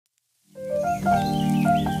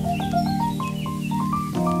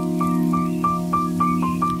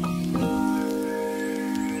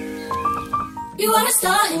You are a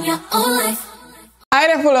star in your own life. Hi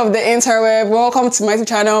there, full of the interweb. Welcome to my YouTube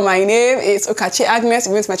channel. My name is Kachi Agnes.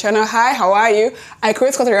 Welcome to my channel. Hi, how are you? I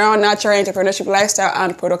create content around natural entrepreneurship, lifestyle,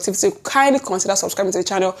 and productivity. So kindly consider subscribing to the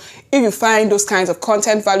channel if you find those kinds of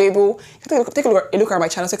content valuable. Take a look at my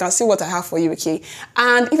channel so you can see what I have for you, okay?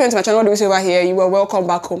 And if you're into my channel, what do you see over here? You are welcome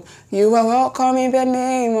back home. You are welcome in the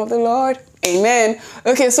name of the Lord. Amen.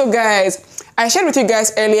 Okay, so guys, I shared with you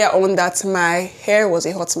guys earlier on that my hair was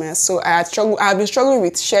a hot mess. So I have been struggling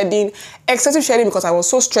with shedding, excessive shedding, because I was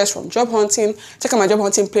so stressed from job hunting. Check out my job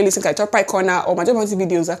hunting playlist in the top right corner, or my job hunting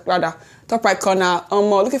videos rather, top right corner.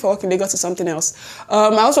 Looking for work in Lagos or something else. I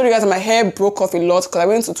also told you guys that my hair broke off a lot because I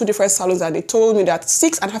went to 2 different salons and they told me that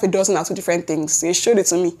 6 and a half a dozen are 2 different things. They showed it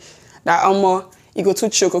to me that you go to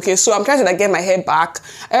choke. Okay, so I'm trying to get my hair back.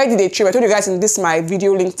 I already did a trim. I told you guys in this my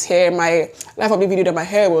video linked here, my life update video, that my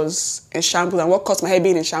hair was in shambles and what caused my hair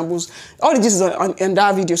being in shambles. All the gist is on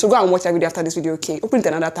that video, so go and watch that video after this video, okay? Open it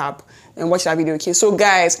another tab and watch that video, okay? So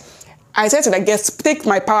guys, I said to take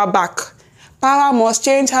my power back. Power must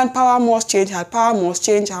change hand, power must change hand, power must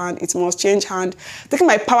change hand, it must change hand. Taking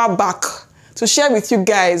my power back to share with you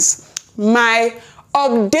guys my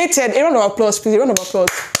updated, a round of applause please, a round of applause.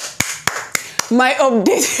 My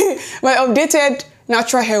updated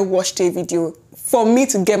natural hair wash day video for me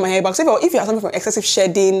to get my hair back. So if you are suffering from excessive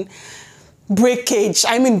shedding, breakage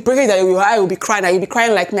that your eye will be crying, and you'll be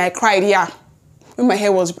crying like me. I cried, yeah. When my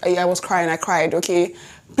hair was, I was crying, I cried, okay?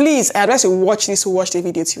 Please, I advise you watch this wash day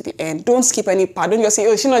video till the end. Don't skip any part. Don't just say,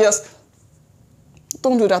 oh, she not just...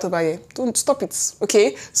 Don't do that over here. Don't stop it,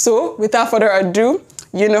 okay? So, without further ado,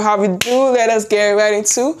 you know how we do. Let us get right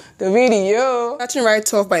into the video. Starting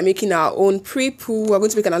right off by making our own pre-poo. We're going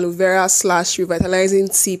to make an aloe vera / revitalizing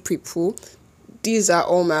tea pre-poo. These are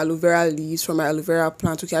all my aloe vera leaves from my aloe vera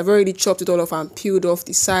plant. Okay, I've already chopped it all off and peeled off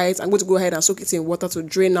the sides. I'm going to go ahead and soak it in water to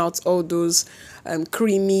drain out all those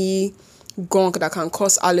creamy gunk that can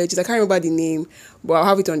cause allergies. I can't remember the name, but I'll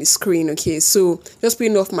have it on the screen. Okay, so just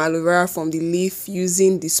peeling off my aloe vera from the leaf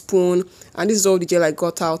using the spoon, and this is all the gel I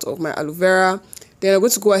got out of my aloe vera. Then I'm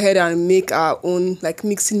going to go ahead and make our own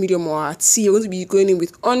mixing medium or our tea. We're going to be going in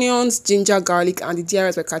with onions, ginger, garlic, and the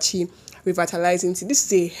DRS by Kachi revitalizing tea. This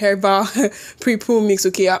is a herbal pre-poo mix.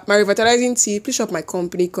 Okay, my revitalizing tea, please shop my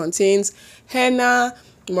company, contains henna,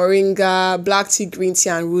 moringa, black tea, green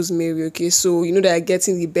tea, and rosemary. Okay, so you know that I'm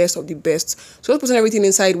getting the best of the best. So just putting everything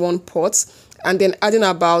inside one pot and then adding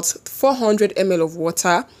about 400 ml of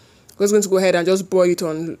water. I'm just going to go ahead and just boil it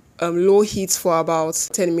on low heat for about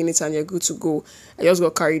 10 minutes and you're good to go. I just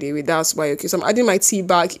got carried away, that's why. Okay, so I'm adding my tea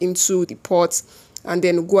back into the pot and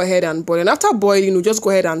then go ahead and boil. And after boiling, you just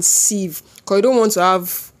go ahead and sieve, because you don't want to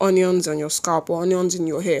have onions on your scalp or onions in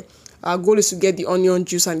your hair. Our goal is to get the onion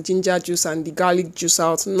juice and ginger juice and the garlic juice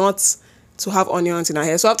out, not to have onions in our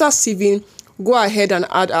hair. So after sieving, go ahead and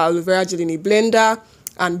add our aloe vera gel in a blender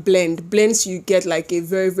and blend so you get a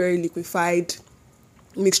very, very liquefied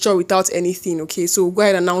mixture without anything. Okay, so go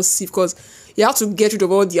ahead and now sieve, because you have to get rid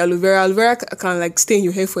of all the aloe vera. Aloe vera can stay in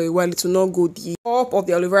your hair for a while. It will not go. The pulp of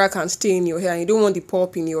the aloe vera can stay in your hair and you don't want the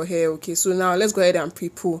pulp in your hair. Okay, so now let's go ahead and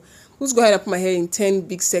pre-poo. Let's go ahead and put my hair in 10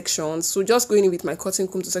 big sections. So just going in with my cotton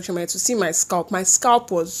comb to section my hair to see my scalp. My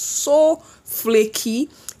scalp was so flaky.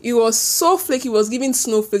 It was so flaky. It was giving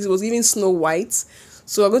snowflakes. It was giving snow white.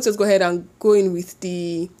 So I'm going to just go ahead and go in with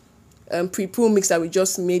the pre-poo mix that we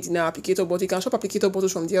just made in our applicator bottle. You can shop applicator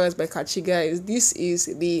bottles from DRS by Kachi, guys. This is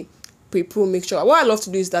the pre-poo mixture. What I love to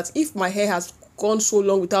do is that if my hair has gone so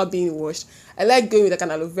long without being washed, I like going with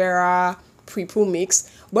an aloe vera pre-poo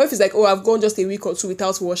mix. But if it's I've gone just a week or 2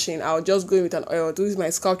 without washing, I'll just go in with an oil. This is my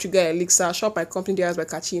scalp trigger elixir. Shop my company DRS by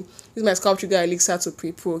Kachi. This is my scalp trigger elixir to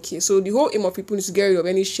pre-poo. Okay, so the whole aim of pre-poo is to get rid of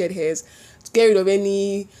any shed hairs, to get rid of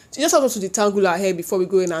any, to just help us to detangle our hair before we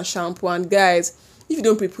go in and shampoo. And guys, if you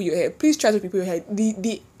don't pre-poo your hair, please try to pre-poo your hair.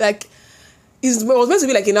 It was meant to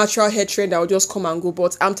be a natural hair trend that will just come and go,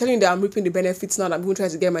 but I'm telling you that I'm reaping the benefits now that I'm going to try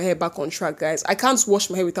to get my hair back on track, guys. I can't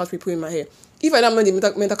wash my hair without pre-pooing my hair. If I don't have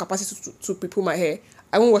the mental capacity to pre-poo my hair,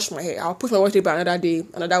 I won't wash my hair. I'll push my wash day by another day,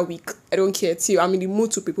 another week. I don't care. Till I'm in the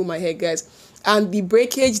mood to pre-poo my hair, guys. And the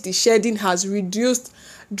breakage, the shedding has reduced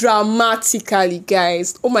dramatically,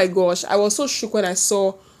 guys. Oh my gosh, I was so shook when I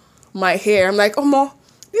saw my hair. I'm like, oh,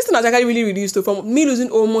 this thing has actually really reduced. So from me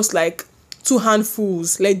losing almost 2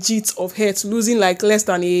 handfuls legit of hair to losing less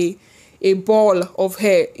than a ball of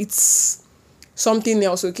hair, it's something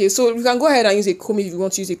else. Okay, so you can go ahead and use a comb if you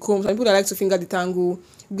want to use a comb. Some people that like to finger detangle,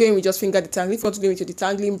 go in with just finger detangle. If you want to go with your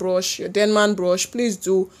detangling brush, your Denman brush, please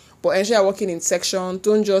do, but ensure you're working in section.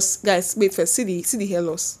 Don't just, guys, wait first, see the hair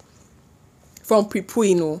loss from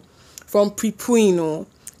pre-pooing.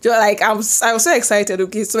 Just like I was so excited.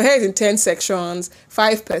 Okay, so hair is in 10 sections,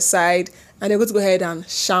 5 per side, and they're going to go ahead and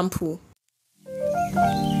shampoo.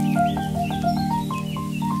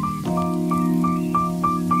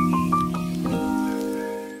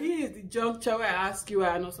 This is the juncture where I ask you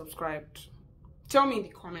why you're not subscribed. Tell me in the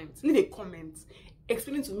comments. Leave a comment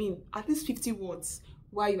explaining to me in at least 50 words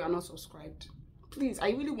why you are not subscribed. Please,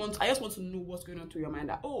 I just want to know what's going on through your mind.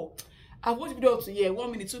 That, oh, I've watched video up to here,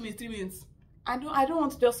 1 minute, 2 minutes, 3 minutes. I don't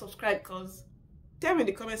want to just subscribe, because tell me in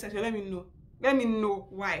the comment section. Let me know. Let me know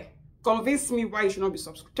why. Convince me why you should not be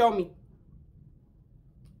subscribed. Tell me.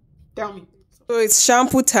 So it's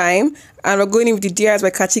shampoo time, and we're going in with the DIYs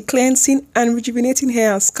by Kachi cleansing and rejuvenating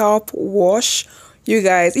hair and scalp wash. You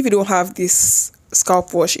guys, if you don't have this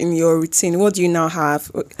scalp wash in your routine, what do you now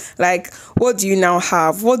have? Like, what do you now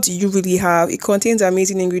have? What do you really have? It contains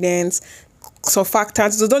amazing ingredients,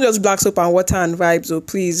 surfactants. So don't just black soap and water and vibes. So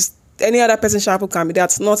please, any other person shampoo can be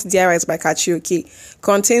that. Not DIYs by Kachi, okay?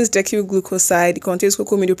 Contains decyl glucoside, it contains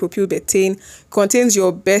cocoa propyl betaine, contains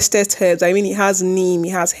your bestest herbs. I mean, it has neem, it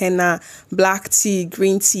has henna, black tea,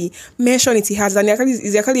 green tea. Mention it,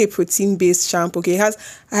 it's actually a protein-based shampoo, okay? It has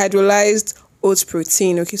hydrolyzed oat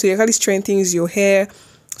protein, okay? So it actually strengthens your hair.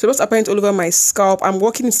 So just applying it all over my scalp. I'm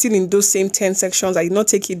working still in those same 10 sections. I did not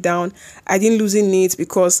take it down. I didn't loosen it,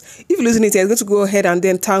 because if you loosen it, it's going to go ahead and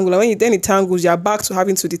then tangle. And when it tangles, you're back to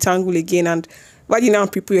having to detangle again. And why do you now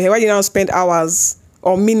prepare your hair? Why do you now spend hours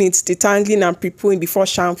or minutes detangling and preparing before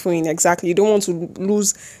shampooing? Exactly. You don't want to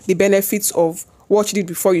lose the benefits of what you did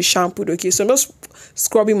before you shampooed, okay? So I'm just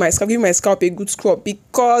scrubbing my scalp, giving my scalp a good scrub,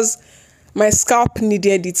 because my scalp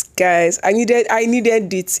needed it, guys. I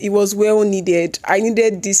needed it. It was well needed. I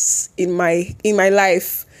needed this in my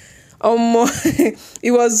life.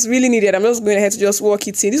 It was really needed. I'm just going ahead to just work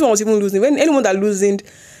it in. This one was even loosening. When anyone that loosened,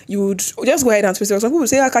 you would just go ahead and twist it. Some people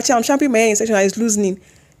say, Kachi, I'm shampooing my hair in section and it's loosening.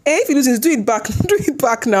 And if you loosen, do it back. Do it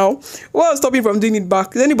back now. What was stopping you from doing it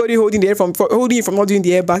back? Is anybody holding you from not doing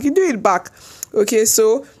the hair back? You do it back. Okay,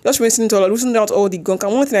 so just rinsing it all, loosening out all the gunk.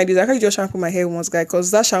 And one thing I do is I can just shampoo my hair once, guys, because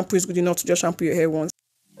that shampoo is good enough to just shampoo your hair once.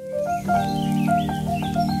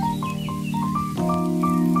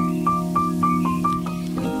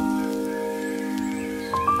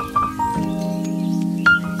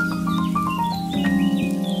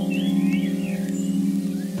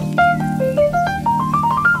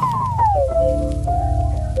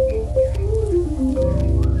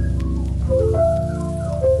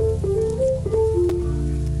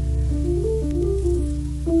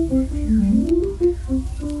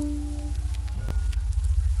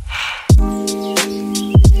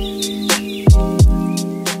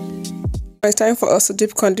 It's time for us to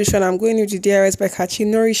deep condition. I'm going with the DIYs by Kachi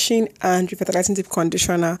Nourishing and Revitalizing Deep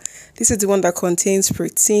Conditioner. This is the one that contains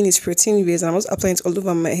protein. It's protein based, and I'm just applying it all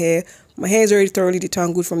over my hair. My hair is already thoroughly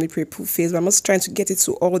detangled from the pre-poo phase, but I'm just trying to get it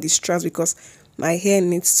to all the strands because my hair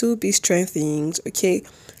needs to be strengthened. Okay,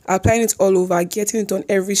 applying it all over, getting it on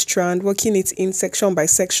every strand, working it in section by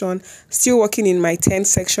section, still working in my 10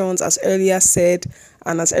 sections as earlier said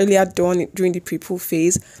and as earlier done during the pre-poo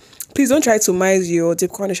phase. Please don't try to mice your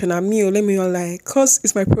deep conditioner. Let me not lie, because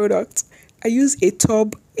it's my product. I use a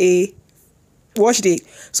tub, a Washday.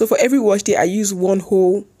 So for every Washday, I use one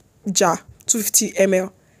whole jar, 250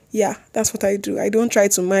 ml. Yeah, that's what I do. I don't try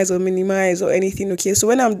to mice or minimize or anything, okay? So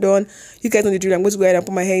when I'm done, you guys know the drill. I'm going to go ahead and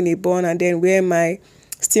put my hair in a bun and then wear my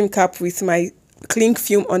steam cap with my cling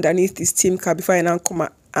film underneath the steam cap before I now come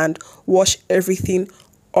and wash everything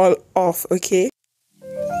all off, okay?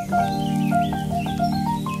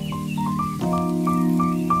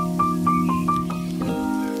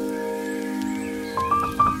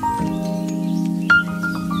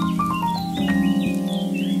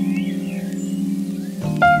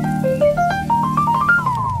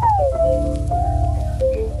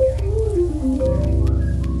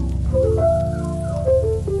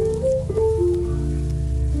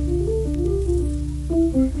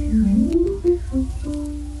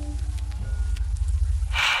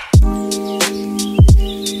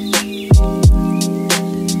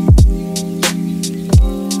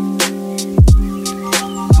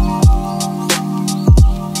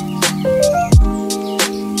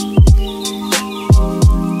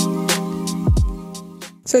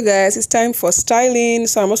 So guys, it's time for styling.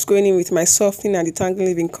 So I'm just going in with my softening and detangling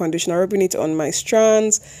leave-in conditioner, rubbing it on my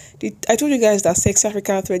strands. I told you guys that sexy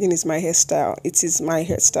African threading is my hairstyle. It is my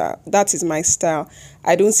hairstyle. That is my style.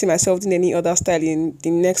 I don't see myself doing any other style in the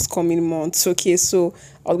next coming months. Okay, so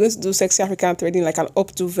I'm going to do sexy African threading like an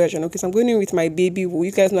updo version. Okay, so I'm going in with my baby wool.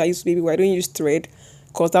 You guys know I use baby wool. I don't use thread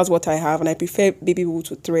because that's what I have, and I prefer baby wool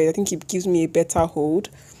to thread. I think it gives me a better hold.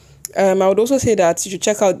 I would also say that you should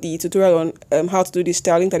check out the tutorial on how to do this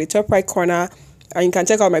style, link at the top right corner, and you can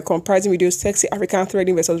check out my comparison video, sexy African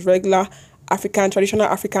threading versus regular traditional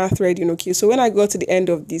African threading. Okay, so when I got to the end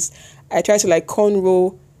of this, I try to like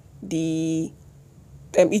cornrow the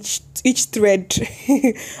each thread.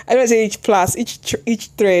 I don't say each plus each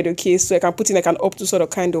thread. Okay, so I can put in like an up to sort of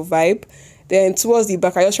kind of vibe. Then towards the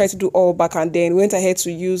back, I just try to do all back, and then went ahead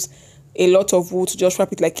to use a lot of wool to just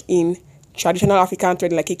wrap it like in traditional African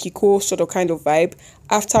thread, like a kiko sort of kind of vibe.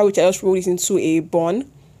 After which I just roll it into a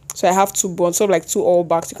bun. So I have 2 buns, sort of like 2 all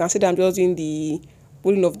backs. You can see that I'm just doing the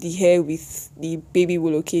pulling of the hair with the baby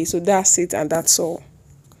wool. Okay, so that's it, and that's all.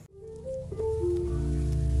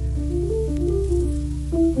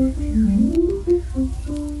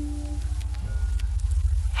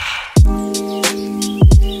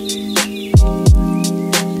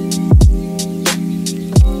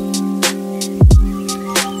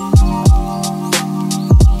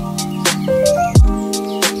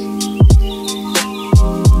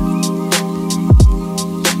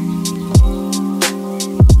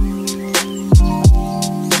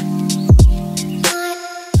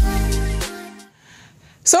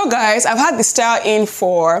 So guys, I've had the style in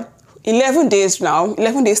for 11 days now,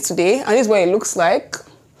 11 days today, and this is what it looks like.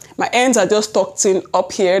 My ends are just tucked in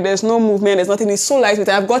up here. There's no movement, there's nothing. It's so lightweight.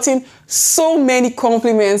 I've gotten so many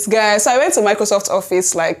compliments, guys. So I went to Microsoft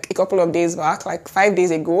office like a couple of days back, like 5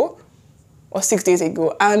 days ago or 6 days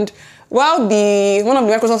ago. And while one of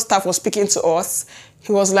the Microsoft staff was speaking to us,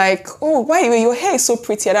 he was like, oh, by the way, your hair is so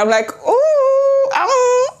pretty. And I'm like,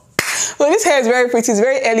 oh, so this hair is very pretty, it's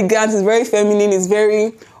very elegant, it's very feminine, it's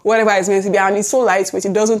very whatever it's meant to be, and it's so lightweight,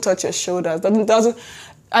 it doesn't touch your shoulders,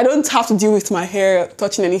 I don't have to deal with my hair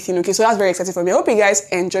touching anything. Okay, so that's very exciting for me. I hope you guys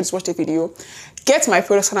enjoyed this watch video. Get my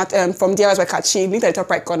products from DIYs by Kachi, link at the top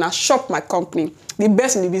right corner. Shop my company, the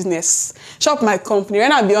best in the business. Shop my company. Right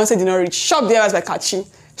now Beyonce did not reach. Shop DIYs by Kachi.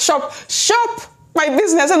 Shop my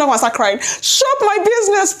business. I don't know if I start crying. Shop my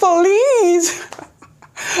business, please.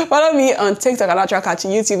 Follow me on TikTok at Kachi,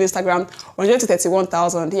 YouTube, Instagram. We're going to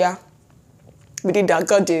 31,000. Yeah, we did that.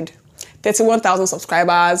 God did. 31,000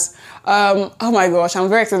 subscribers. Oh my gosh, I'm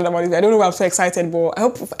very excited about it. I don't know why I'm so excited, but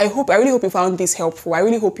I really hope you found this helpful. I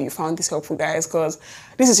really hope you found this helpful, guys, because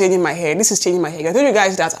this is changing my hair. This is changing my hair. I told you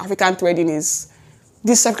guys that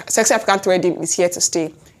this sexy African threading is here to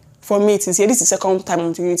stay. For me, it is here. This is the second time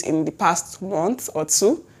I'm doing it in the past month or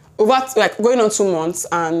two. Going on 2 months,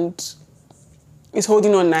 and it's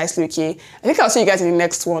holding on nicely, okay? I think I'll see you guys in the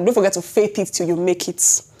next one. Don't forget to faith it till you make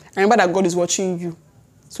it. Remember that God is watching you.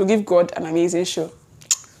 So give God an amazing show.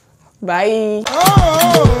 Bye.